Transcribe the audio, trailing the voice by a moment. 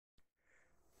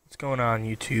Going on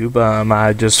YouTube?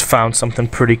 I just found something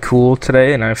pretty cool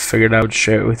today, and I figured I would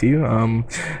share it with you.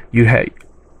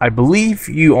 I believe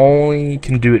you only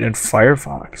can do it in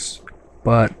Firefox,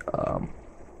 but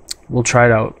we'll try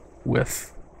it out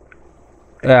with.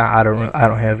 Yeah, I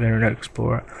don't have Internet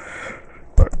Explorer,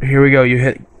 but here we go. You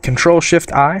hit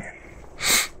Ctrl-Shift-I.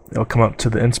 It'll come up to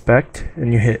the inspect,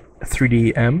 and you hit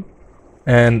 3DM,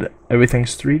 and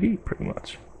everything's 3D pretty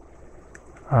much.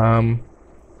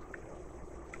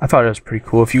 I thought it was pretty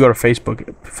cool. If you go to Facebook,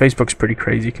 Facebook's pretty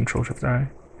crazy. Ctrl-Shift-I,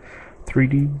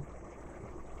 3D,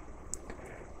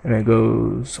 and it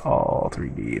goes all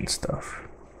 3D and stuff.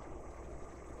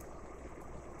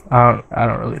 I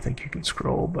don't really think you can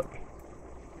scroll, but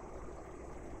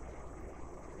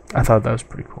I thought that was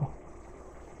pretty cool.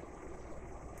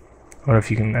 I wonder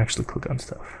if you can actually click on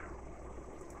stuff.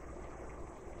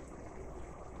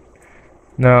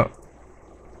 Now,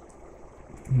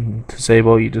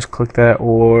 disable, you just click that,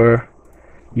 or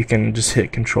you can just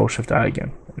hit Ctrl-Shift-I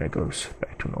again, and it goes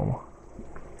back to normal.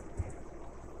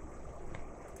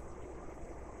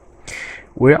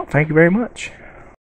 Well, thank you very much.